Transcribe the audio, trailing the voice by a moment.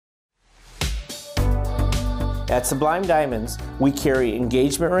At Sublime Diamonds, we carry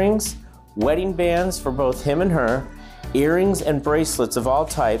engagement rings, wedding bands for both him and her, earrings and bracelets of all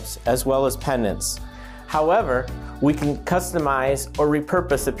types, as well as pendants. However, we can customize or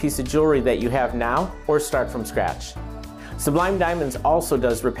repurpose a piece of jewelry that you have now or start from scratch. Sublime Diamonds also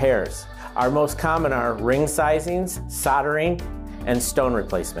does repairs. Our most common are ring sizings, soldering, and stone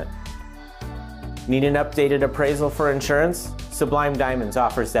replacement. Need an updated appraisal for insurance? Sublime Diamonds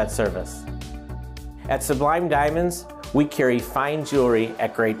offers that service. At Sublime Diamonds, we carry fine jewelry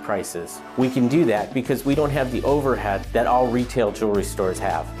at great prices. We can do that because we don't have the overhead that all retail jewelry stores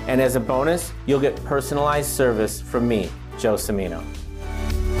have. And as a bonus, you'll get personalized service from me, Joe Cimino.